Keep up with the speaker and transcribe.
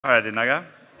All right, Inaga.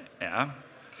 Yeah.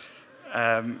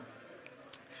 Um,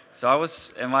 so I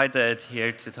was invited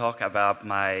here to talk about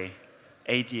my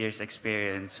 8 years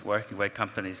experience working with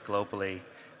companies globally,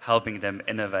 helping them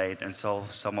innovate and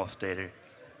solve some of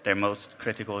their most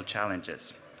critical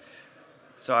challenges.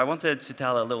 So I wanted to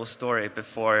tell a little story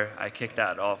before I kick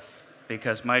that off,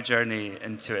 because my journey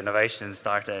into innovation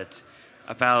started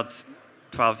about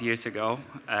 12 years ago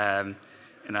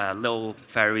in a little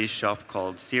Faroese shop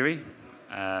called Siri.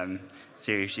 Um,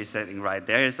 Siri, she's sitting right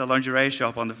there. It's a lingerie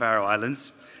shop on the Faroe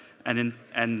Islands. And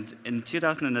in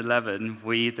 2011,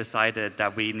 we decided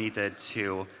that we needed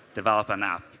to develop an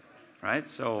app, right?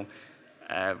 So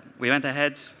we went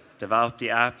ahead, developed the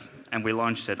app, and we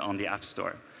launched it on the App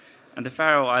Store. And the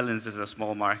Faroe Islands is a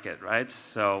small market, right?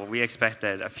 So we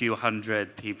expected a few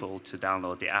hundred people to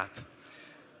download the app.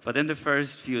 But in the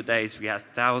first few days, we had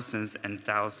thousands and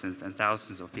thousands and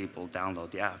thousands of people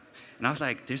download the app. And I was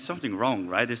like, there's something wrong,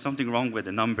 right? There's something wrong with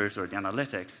the numbers or the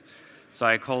analytics. So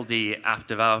I called the app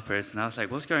developers, and I was like,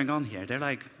 what's going on here? They're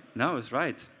like, no, it's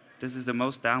right. This is the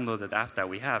most downloaded app that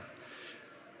we have.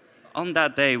 On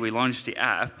that day, we launched the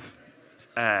app.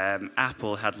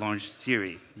 Apple had launched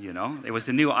Siri, you know? It was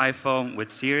a new iPhone with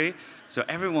Siri, so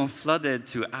everyone flooded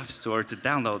to App Store to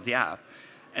download the app.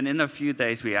 And in a few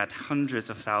days, we had hundreds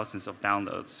of thousands of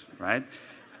downloads, right?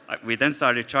 We then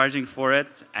started charging for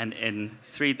it, and in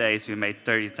 3 days, we made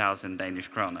 30,000 Danish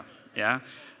kroner, yeah?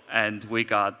 And we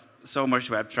got so much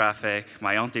web traffic.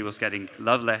 My auntie was getting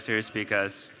love letters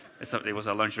because it was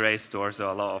a lingerie store,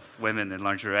 so a lot of women in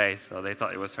lingerie, so they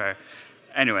thought it was her.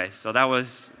 Anyway, so that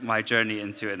was my journey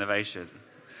into innovation.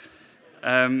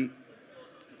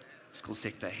 Skulle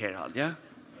sikte her, yeah?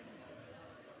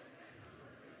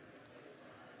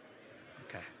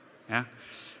 Okay, yeah?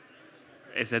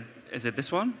 Is it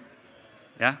this one?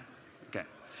 Yeah? Okay.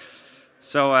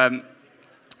 So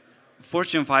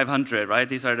Fortune 500, right?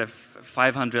 These are the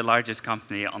 500 largest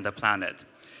company on the planet.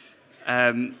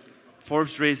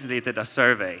 Forbes recently did a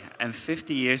survey, and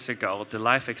 50 years ago, the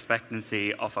life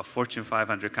expectancy of a Fortune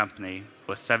 500 company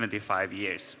was 75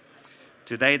 years.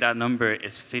 Today, that number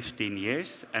is 15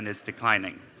 years, and it's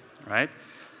declining, right?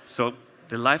 So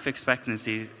the life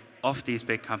expectancy of these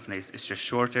big companies is just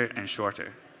shorter and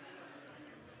shorter.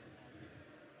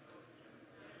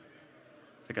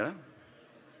 Look at that.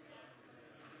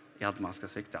 Jeg hadde man skal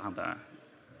sikte han der.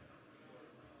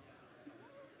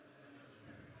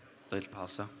 Litt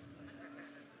pause.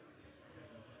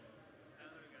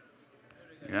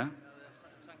 Yeah?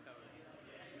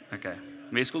 Okay.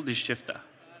 Vi skulle skifte.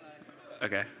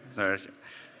 Okay. Sorry.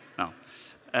 No.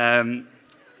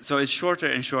 So it's shorter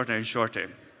and shorter and shorter,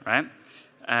 right?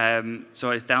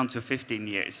 So it's down to 15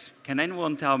 years. Can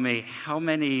anyone tell me how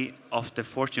many of the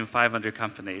Fortune 500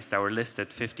 companies that were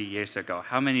listed 50 years ago,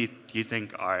 how many do you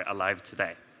think are alive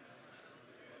today?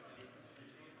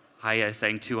 Haya is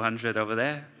saying 200 over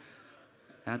there.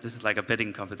 Yeah, this is like a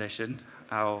bidding competition.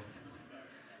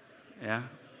 Yeah,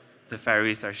 the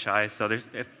Faroes are shy, so there's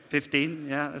 15,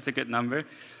 yeah, that's a good number.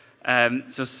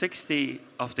 So 60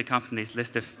 of the companies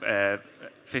listed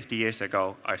 50 years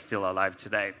ago are still alive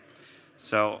today.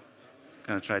 So I'm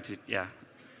going to try to,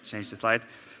 change the slide.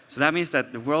 So that means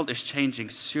that the world is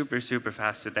changing super, super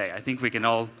fast today. I think we can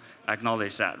all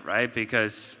acknowledge that, right?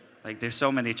 Because there's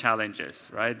so many challenges,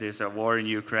 right? There's a war in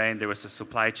Ukraine, there was a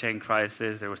supply chain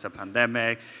crisis, there was a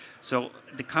pandemic. So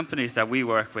the companies that we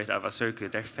work with at Wazoku,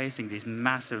 they're facing these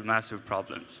massive, massive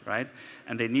problems, right?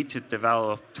 And they need to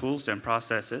develop tools and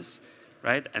processes,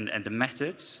 right? And the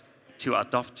methods to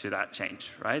adapt to that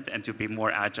change, right? And to be more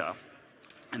agile.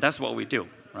 And that's what we do,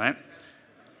 right?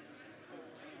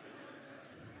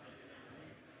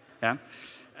 Yeah.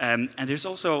 And there's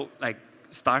also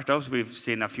startups. We've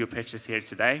seen a few pitches here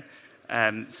today.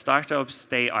 Startups,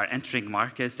 they are entering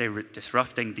markets. They're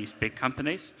disrupting these big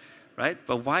companies, right?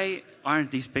 But why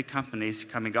aren't these big companies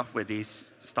coming up with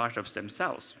these startups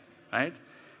themselves, right?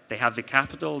 They have the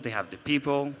capital, they have the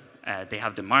people, they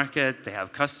have the market, they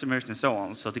have customers, and so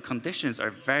on. So the conditions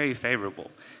are very favorable.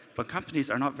 But companies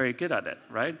are not very good at it,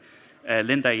 right?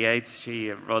 Linda Yates, she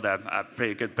wrote a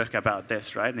pretty good book about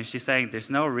this, right? And she's saying there's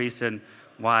no reason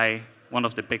why one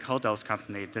of the big hotels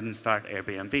company didn't start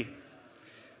Airbnb.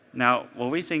 Now,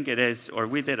 what we think it is, or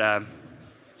we did a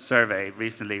survey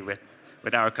recently with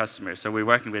our customers. So we're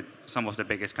working with some of the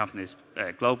biggest companies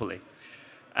globally.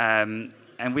 And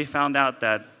we found out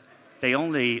that they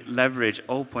only leverage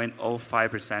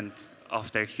 0.05% of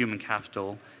their human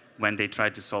capital when they try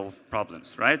to solve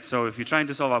problems, right? So if you're trying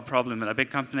to solve a problem in a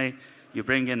big company, you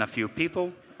bring in a few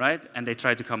people, right? And they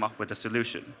try to come up with a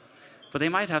solution. But they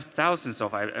might have thousands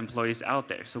of employees out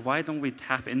there. So why don't we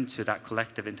tap into that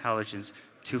collective intelligence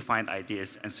to find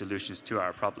ideas and solutions to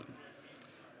our problem.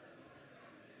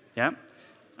 Yeah?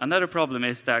 Another problem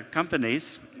is that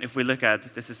companies, if we look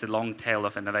at, this is the long tail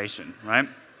of innovation, right?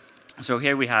 So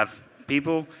here we have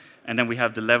people, and then we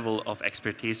have the level of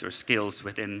expertise or skills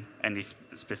within any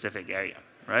specific area,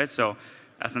 right? So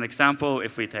as an example,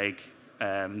 if we take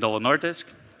Novo Nordisk,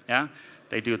 yeah,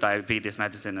 they do diabetes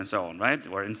medicine and so on, right,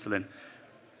 or insulin.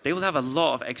 They will have a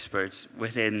lot of experts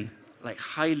within like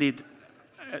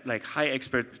high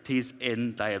expertise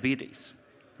in diabetes,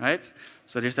 right?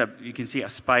 So you can see a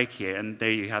spike here, and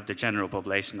there you have the general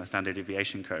population, the standard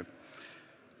deviation curve.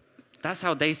 That's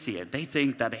how they see it. They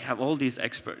think that they have all these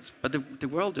experts, but the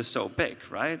world is so big,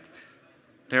 right?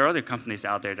 There are other companies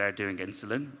out there that are doing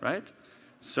insulin, right?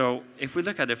 So if we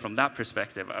look at it from that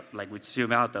perspective, like we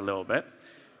zoom out a little bit,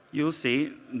 you'll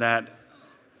see that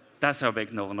that's how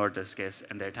big Novo Nordisk is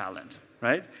and their talent,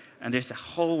 right? And there's a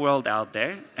whole world out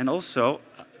there. And also,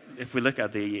 if we look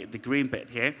at the green bit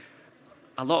here,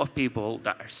 a lot of people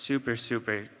that are super,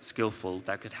 super skillful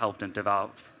that could help them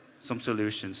develop some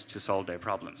solutions to solve their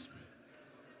problems.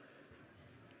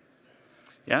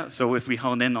 Yeah, so if we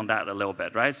hone in on that a little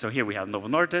bit, right? So here we have Novo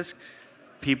Nordisk,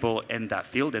 people in that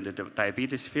field, in the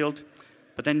diabetes field,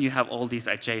 but then you have all these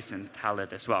adjacent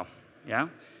talent as well, yeah?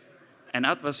 And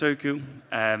at Wazoku,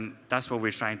 that's what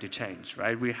we're trying to change,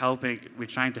 right? We're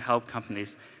trying to help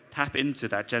companies tap into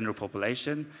that general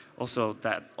population, also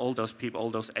that all those people,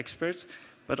 all those experts,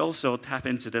 but also tap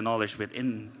into the knowledge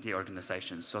within the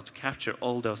organization, so to capture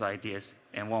all those ideas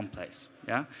in one place,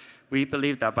 yeah? We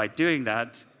believe that by doing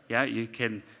that, yeah, you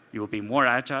will be more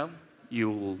agile, you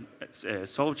will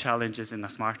solve challenges in a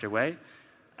smarter way,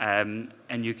 and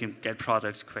you can get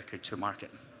products quicker to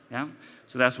market. Yeah?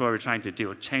 So that's what we're trying to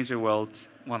do, change the world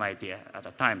one idea at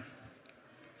a time.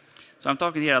 So I'm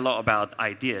talking here a lot about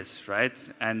ideas, right?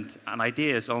 And an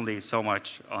idea is only so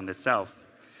much on itself.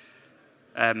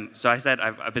 So I said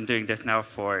I've been doing this now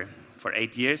for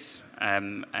 8 years,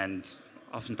 and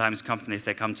oftentimes companies,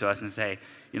 they come to us and say,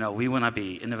 you know, we want to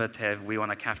be innovative, we want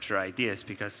to capture ideas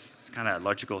because it's kind of a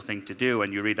logical thing to do.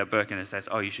 And you read a book and it says,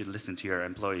 oh, you should listen to your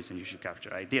employees and you should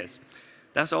capture ideas.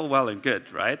 That's all well and good,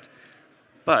 right?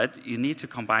 But you need to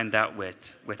combine that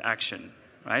with action,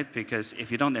 right? Because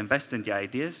if you don't invest in the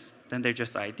ideas, then they're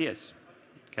just ideas,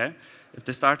 okay? If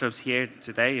the startups here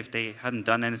today, if they hadn't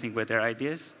done anything with their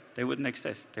ideas, they wouldn't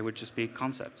exist. They would just be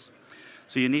concepts.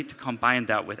 So you need to combine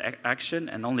that with action,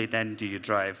 and only then do you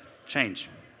drive change.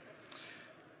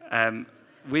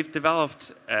 We've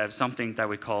developed something that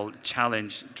we call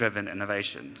challenge-driven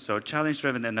innovation. So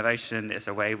challenge-driven innovation is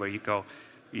a way where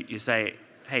you say,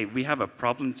 hey, we have a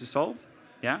problem to solve,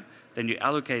 yeah? Then you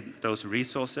allocate those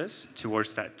resources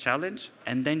towards that challenge,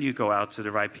 and then you go out to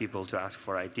the right people to ask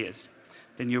for ideas.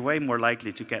 Then you're way more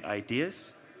likely to get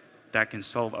ideas that can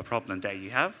solve a problem that you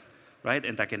have, right?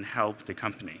 And that can help the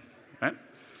company, right?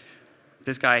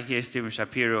 This guy here, Steven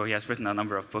Shapiro, he has written a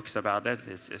number of books about it.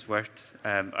 It's worth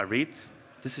a read.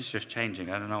 This is just changing.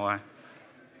 I don't know why.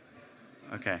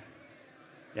 Okay.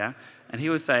 Yeah? And he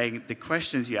was saying the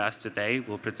questions you ask today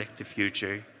will predict the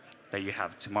future that you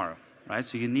have tomorrow, right?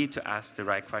 So you need to ask the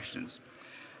right questions.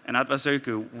 And at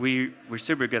Wazoku, we're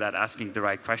super good at asking the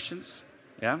right questions.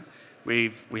 Yeah?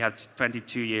 We have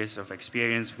 22 years of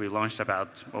experience. We launched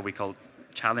about what we call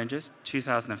challenges,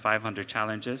 2,500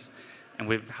 challenges. And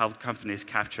we've helped companies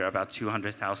capture about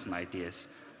 200,000 ideas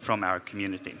from our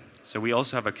community. So we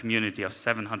also have a community of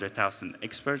 700,000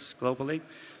 experts globally.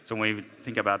 So when we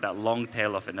think about that long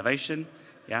tail of innovation,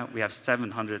 yeah, we have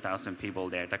 700,000 people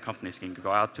there that companies can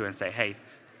go out to and say, hey,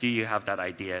 do you have that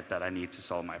idea that I need to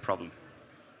solve my problem?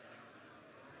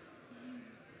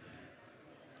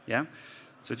 Yeah?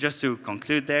 So just to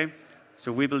conclude there,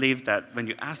 so we believe that when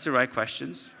you ask the right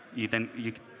questions, you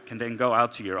can then go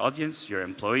out to your audience, your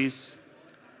employees.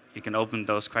 You can open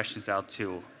those questions out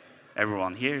to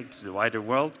everyone here, to the wider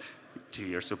world, to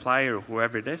your supplier or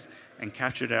whoever it is, and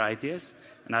capture their ideas.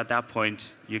 And at that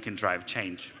point, you can drive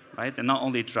change, right? And not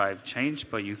only drive change,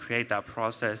 but you create that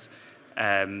process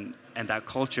and that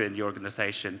culture in the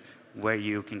organization where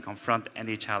you can confront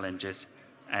any challenges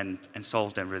and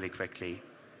solve them really quickly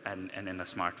and in a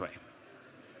smart way.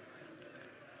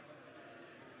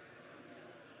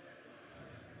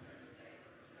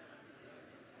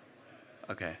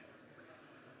 Okay.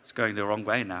 It's going the wrong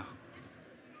way now.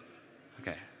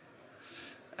 Okay.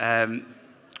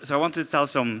 So I want to tell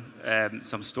some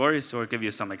stories or give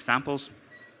you some examples.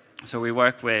 So we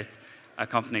work with a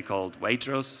company called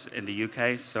Waitrose in the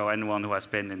UK. So anyone who has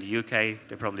been in the UK,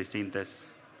 they've probably seen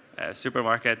this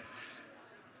supermarket.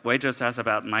 Waitrose has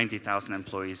about 90,000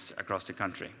 employees across the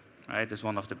country, right? It's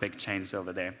one of the big chains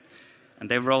over there. And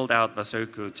they rolled out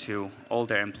Wazoku to all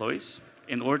their employees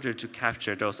in order to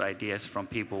capture those ideas from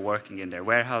people working in their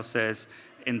warehouses,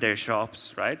 in their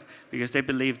shops, right? Because they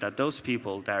believe that those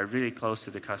people that are really close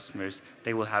to the customers,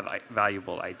 they will have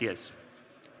valuable ideas.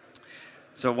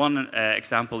 So one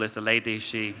example is a lady.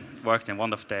 She worked in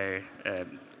one of their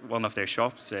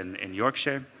shops in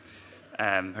Yorkshire.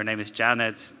 Her name is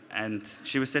Janet, and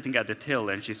she was sitting at the till,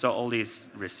 and she saw all these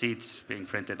receipts being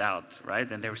printed out, right?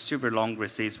 And they were super long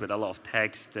receipts with a lot of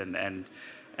text and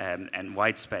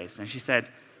white space. And she said,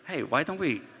 "Hey, why don't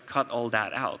we cut all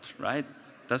that out, right?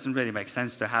 Doesn't really make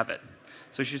sense to have it."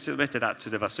 So she submitted that to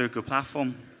the Wazoku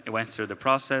platform. It went through the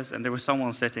process, and there was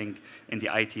someone sitting in the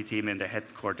IT team in their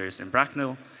headquarters in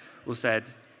Bracknell who said,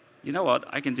 "You know what,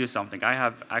 I can do something. I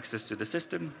have access to the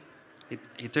system."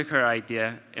 He took her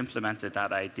idea, implemented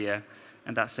that idea,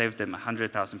 and that saved him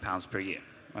 £100,000 per year,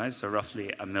 right? So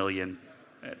roughly $1 million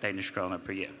Danish kroner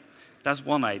per year. That's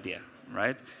one idea,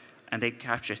 right? And they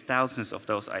capture thousands of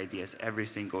those ideas every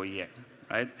single year,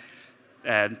 right?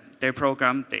 Their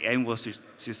program, the aim was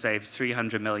to save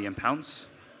 £300 million,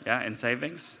 yeah, in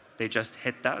savings. They just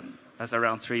hit that. That's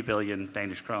around 3 billion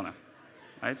Danish kroner,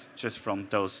 right? Just from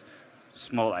those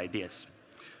small ideas.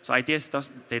 So ideas,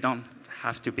 they don't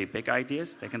have to be big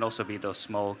ideas. They can also be those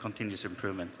small continuous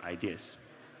improvement ideas.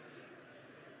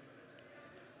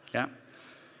 Yeah.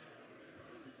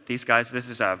 These guys, this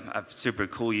is a super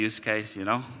cool use case, you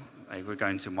know? Like we're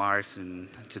going to Mars and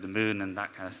to the moon and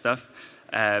that kind of stuff.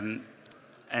 And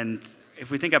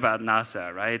if we think about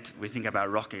NASA, right, we think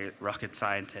about rocket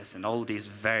scientists and all these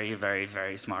very, very,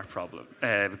 very smart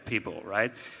people,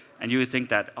 right? And you would think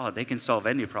that, oh, they can solve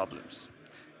any problems.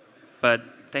 But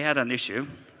they had an issue.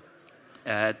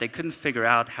 They couldn't figure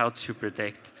out how to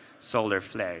predict solar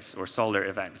flares or solar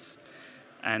events.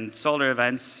 And solar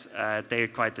events, they're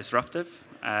quite disruptive.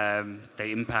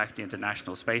 They impact the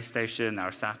International Space Station,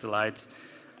 our satellites,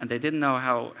 and they didn't know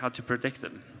how to predict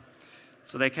them.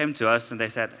 So they came to us and they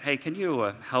said, "Hey, can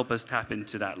you help us tap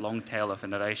into that long tail of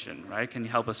innovation, right? Can you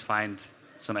help us find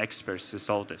some experts to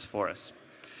solve this for us?"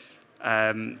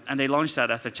 And they launched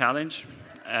that as a challenge.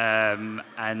 And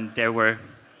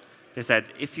they said,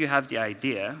 "If you have the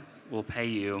idea, we'll pay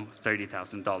you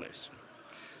 $30,000.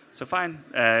 So fine,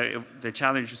 the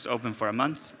challenge was open for a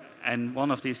month. And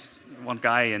one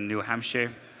guy in New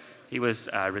Hampshire, he was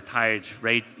a retired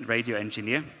radio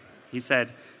engineer. He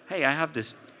said, "Hey, I have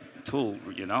this tool,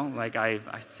 you know, like I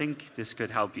think this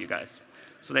could help you guys."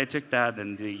 So they took that,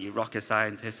 and the rocket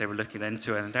scientists, they were looking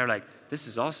into it, and they're like, "This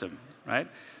is awesome," right?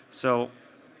 So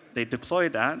they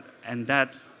deployed that, and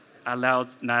that allowed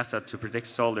NASA to predict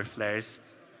solar flares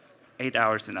 8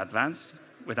 hours in advance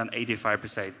with an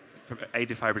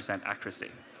 85%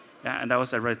 accuracy. Yeah, and that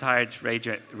was a retired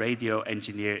radio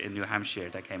engineer in New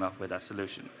Hampshire that came up with that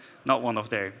solution, not one of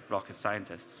their rocket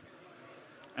scientists.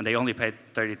 And they only paid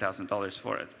 $30,000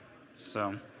 for it.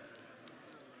 So,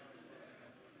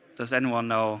 does anyone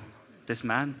know this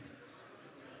man?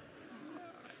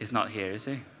 He's not here, is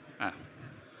he? Ah.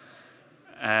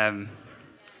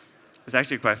 It's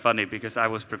actually quite funny because I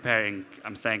was preparing,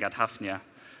 I'm staying at Hafnia,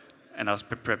 and I was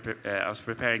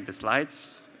preparing the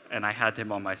slides, and I had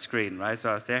him on my screen, right?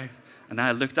 So I was there, and then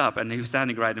I looked up, and he was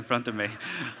standing right in front of me.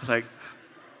 I was like,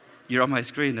 "You're on my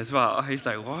screen as well?" He's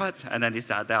like, "What?" And then he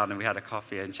sat down, and we had a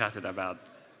coffee and chatted about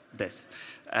this.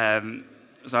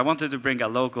 So I wanted to bring a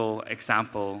local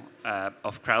example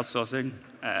of crowdsourcing.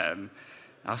 I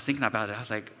was thinking about it. I was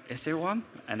like, "Is there one?"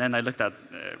 And then I looked at,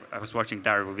 I was watching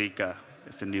Daruvika.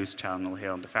 It's the news channel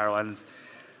here on the Faroe Islands.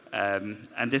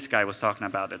 And this guy was talking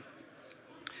about it.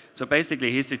 So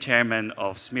basically, he's the chairman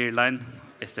of Smirline.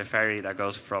 It's the ferry that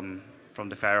goes from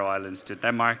the Faroe Islands to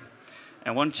Denmark.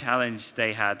 And one challenge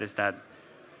they had is that,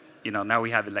 you know, now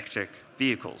we have electric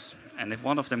vehicles. And if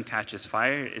one of them catches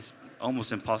fire, it's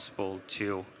almost impossible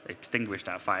to extinguish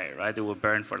that fire, right? It will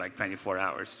burn for like 24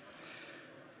 hours.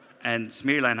 And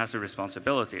Smirline has a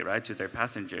responsibility, right, to their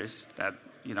passengers that,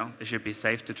 you know, it should be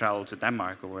safe to travel to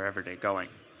Denmark or wherever they're going.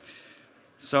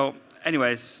 So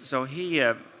anyways, so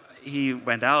he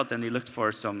went out and he looked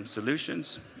for some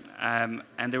solutions. And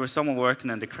there was someone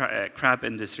working in the crab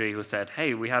industry who said,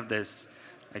 "Hey, we have this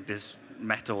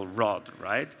metal rod,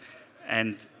 right?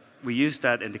 And we use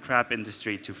that in the crab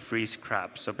industry to freeze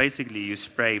crab. So basically you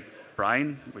spray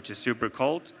brine, which is super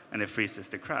cold, and it freezes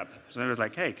the crab." So they was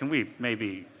like, "Hey, can we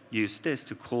maybe use this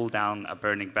to cool down a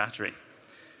burning battery?"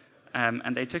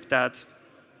 And they took that,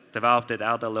 developed it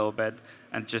out a little bit,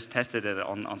 and just tested it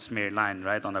on Smirline,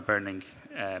 right, on a burning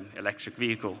electric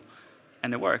vehicle.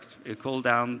 And it worked. It cooled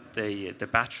down the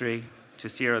battery to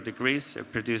 0 degrees.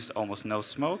 It produced almost no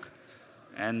smoke.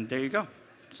 And there you go.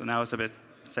 So now it's a bit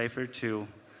safer to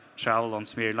travel on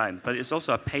smear line, but it's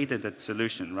also a patented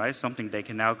solution, right? Something they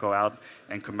can now go out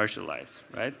and commercialize,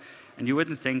 right? And you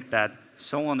wouldn't think that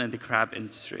someone in the crab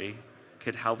industry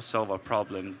could help solve a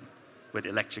problem with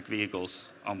electric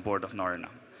vehicles on board of Narna.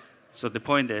 So the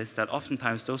point is that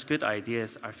oftentimes those good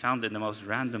ideas are found in the most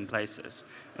random places,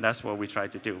 and that's what we try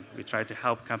to do. We try to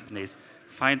help companies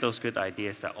find those good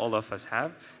ideas that all of us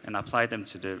have and apply them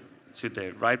to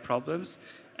the right problems,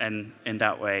 and in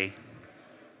that way,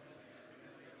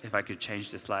 if I could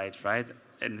change the slide, right?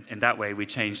 And in that way, we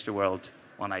change the world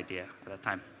one idea at a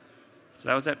time. So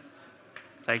that was it.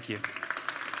 Thank you.